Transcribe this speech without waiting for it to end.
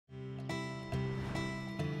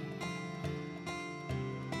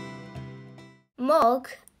Mog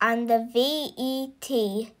and the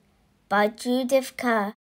V.E.T. by Judith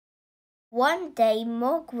Kerr. One day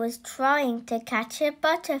Mog was trying to catch a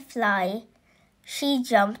butterfly. She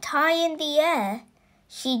jumped high in the air.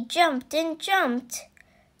 She jumped and jumped.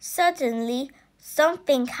 Suddenly,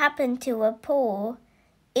 something happened to her paw.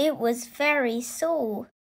 It was very sore.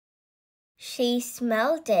 She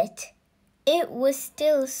smelled it. It was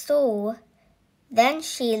still sore. Then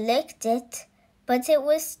she licked it, but it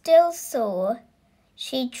was still sore.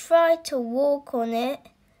 She tried to walk on it,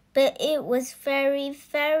 but it was very,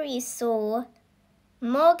 very sore.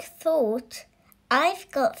 Mog thought, I've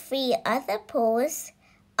got 3 other paws.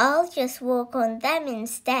 I'll just walk on them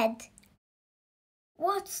instead.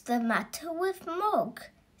 What's the matter with Mog?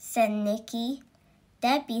 Said Nicky.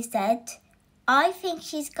 Debbie said, I think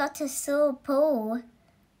she's got a sore paw.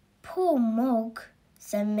 Poor Mog,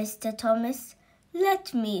 said Mr. Thomas.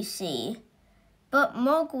 Let me see. But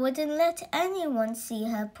Mog wouldn't let anyone see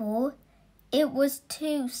her paw. It was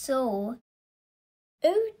too sore.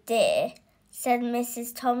 Oh dear, said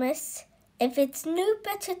Mrs. Thomas. If it's no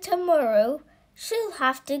better tomorrow, she'll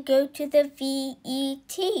have to go to the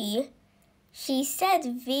V.E.T. She said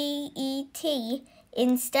V.E.T.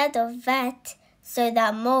 instead of vet so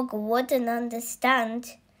that Mog wouldn't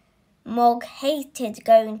understand. Mog hated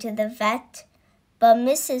going to the vet, but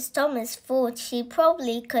Mrs. Thomas thought she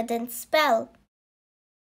probably couldn't spell.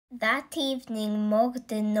 That evening Mog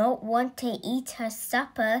did not want to eat her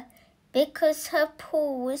supper because her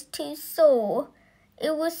paw was too sore.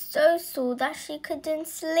 It was so sore that she couldn't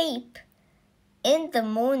sleep. In the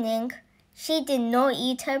morning, she did not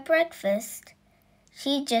eat her breakfast.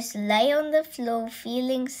 She just lay on the floor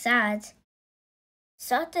feeling sad.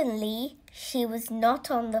 Suddenly, she was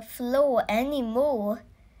not on the floor anymore.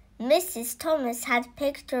 Mrs. Thomas had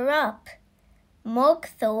picked her up. Mog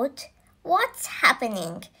thought, what's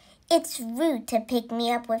happening? It's rude to pick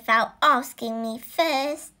me up without asking me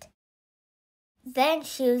first. Then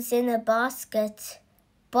she was in a basket,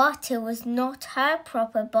 but it was not her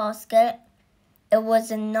proper basket. It was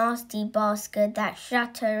a nasty basket that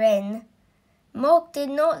shut her in. Mog did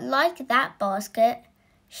not like that basket.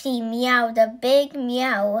 She meowed a big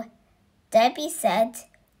meow. Debbie said,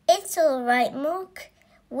 It's all right, Mog.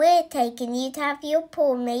 We're taking you to have your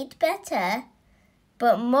paw made better.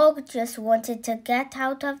 But Mog just wanted to get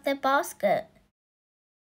out of the basket.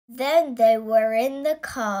 Then they were in the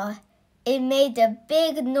car. It made a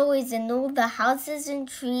big noise and all the houses and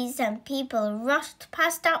trees and people rushed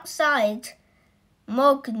past outside.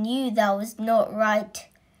 Mog knew that was not right.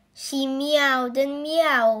 She meowed and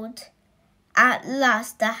meowed. At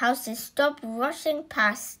last the houses stopped rushing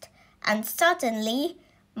past and suddenly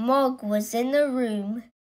Mog was in a room.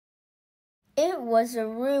 It was a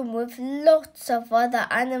room with lots of other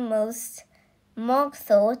animals. Mog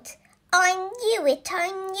thought, I knew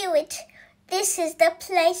it. This is the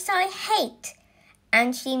place I hate.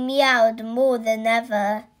 And she meowed more than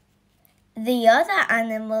ever. The other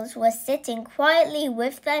animals were sitting quietly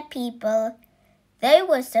with their people. They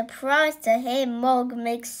were surprised to hear Mog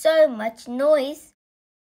make so much noise.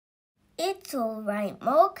 It's all right,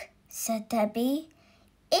 Mog, said Debbie.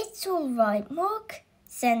 It's all right, Mog,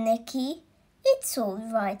 said Nicky. It's all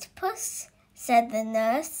right, Puss, said the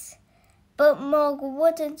nurse. But Mog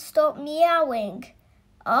wouldn't stop meowing.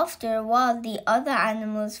 After a while, the other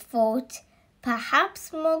animals thought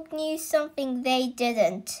perhaps Mog knew something they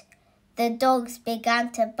didn't. The dogs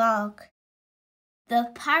began to bark.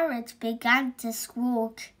 The parrot began to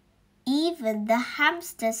squawk. Even the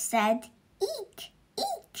hamster said, Eek,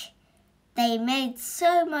 eek. They made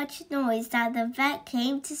so much noise that the vet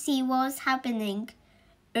came to see what was happening.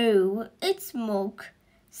 Oh, it's Mog,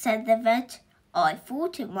 said the vet. I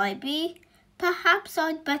thought it might be. Perhaps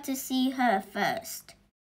I'd better see her first.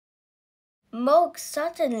 Mog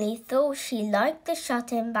suddenly thought she liked the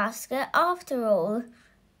shut-in basket after all.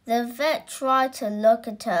 The vet tried to look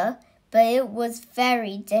at her, but it was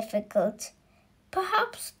very difficult.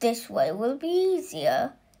 Perhaps this way will be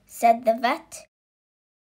easier, said the vet.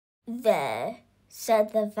 There,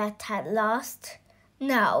 said the vet at last.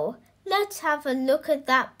 Now, let's have a look at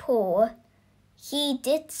that paw. He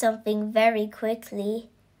did something very quickly.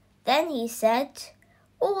 Then he said,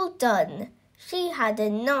 All done. She had a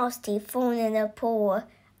nasty thorn in her paw,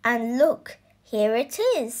 and look, here it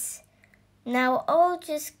is. Now I'll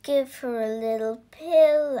just give her a little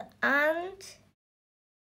pill and...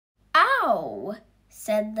 Ow,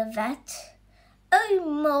 said the vet. Oh,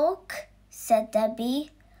 Mog, said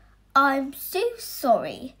Debbie. I'm so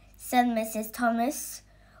sorry, said Mrs. Thomas.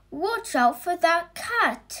 Watch out for that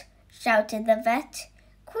cat, shouted the vet.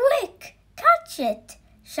 Quick, catch it,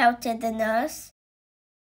 shouted the nurse.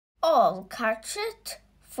 I'll catch it,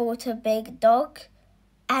 thought a big dog.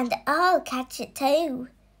 And I'll catch it too,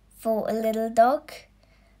 thought a little dog.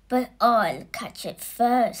 But I'll catch it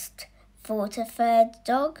first, thought a third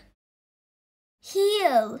dog.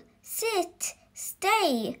 Heel, sit,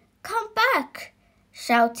 stay, come back,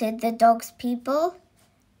 shouted the dog's people.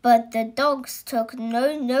 But the dogs took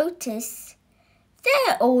no notice.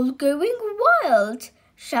 They're all going wild,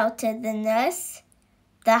 shouted the nurse.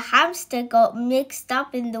 The hamster got mixed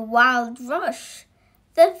up in the wild rush.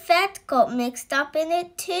 The vet got mixed up in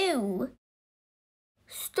it too.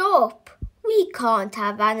 Stop, we can't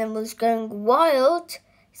have animals going wild,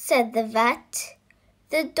 said the vet.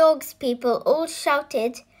 The dog's people all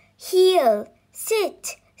shouted, heel,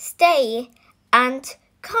 sit, stay, and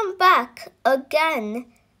come back again.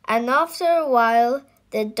 And after a while,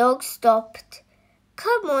 the dog stopped.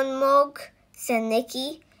 Come on, Mog, said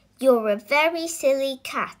Nicky. You're a very silly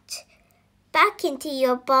cat. Back into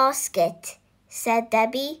your basket, said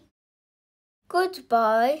Debbie.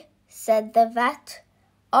 Goodbye, said the vet.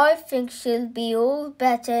 I think she'll be all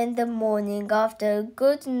better in the morning after a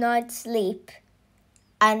good night's sleep.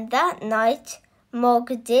 And that night,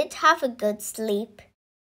 Mog did have a good sleep.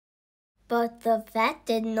 But the vet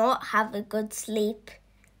did not have a good sleep.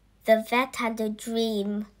 The vet had a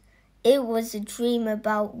dream. It was a dream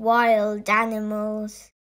about wild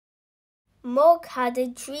animals. Mog had a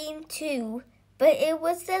dream too, but it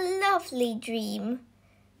was a lovely dream.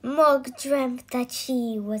 Mog dreamt that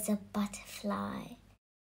she was a butterfly.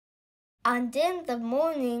 And in the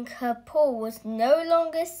morning her paw was no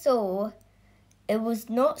longer sore. It was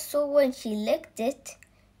not sore when she licked it.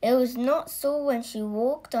 It was not sore when she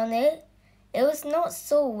walked on it. It was not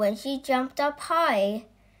sore when she jumped up high.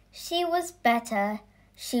 She was better.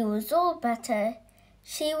 She was all better.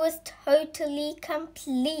 She was totally,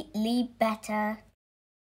 completely better.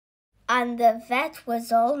 And the vet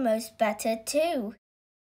was almost better too.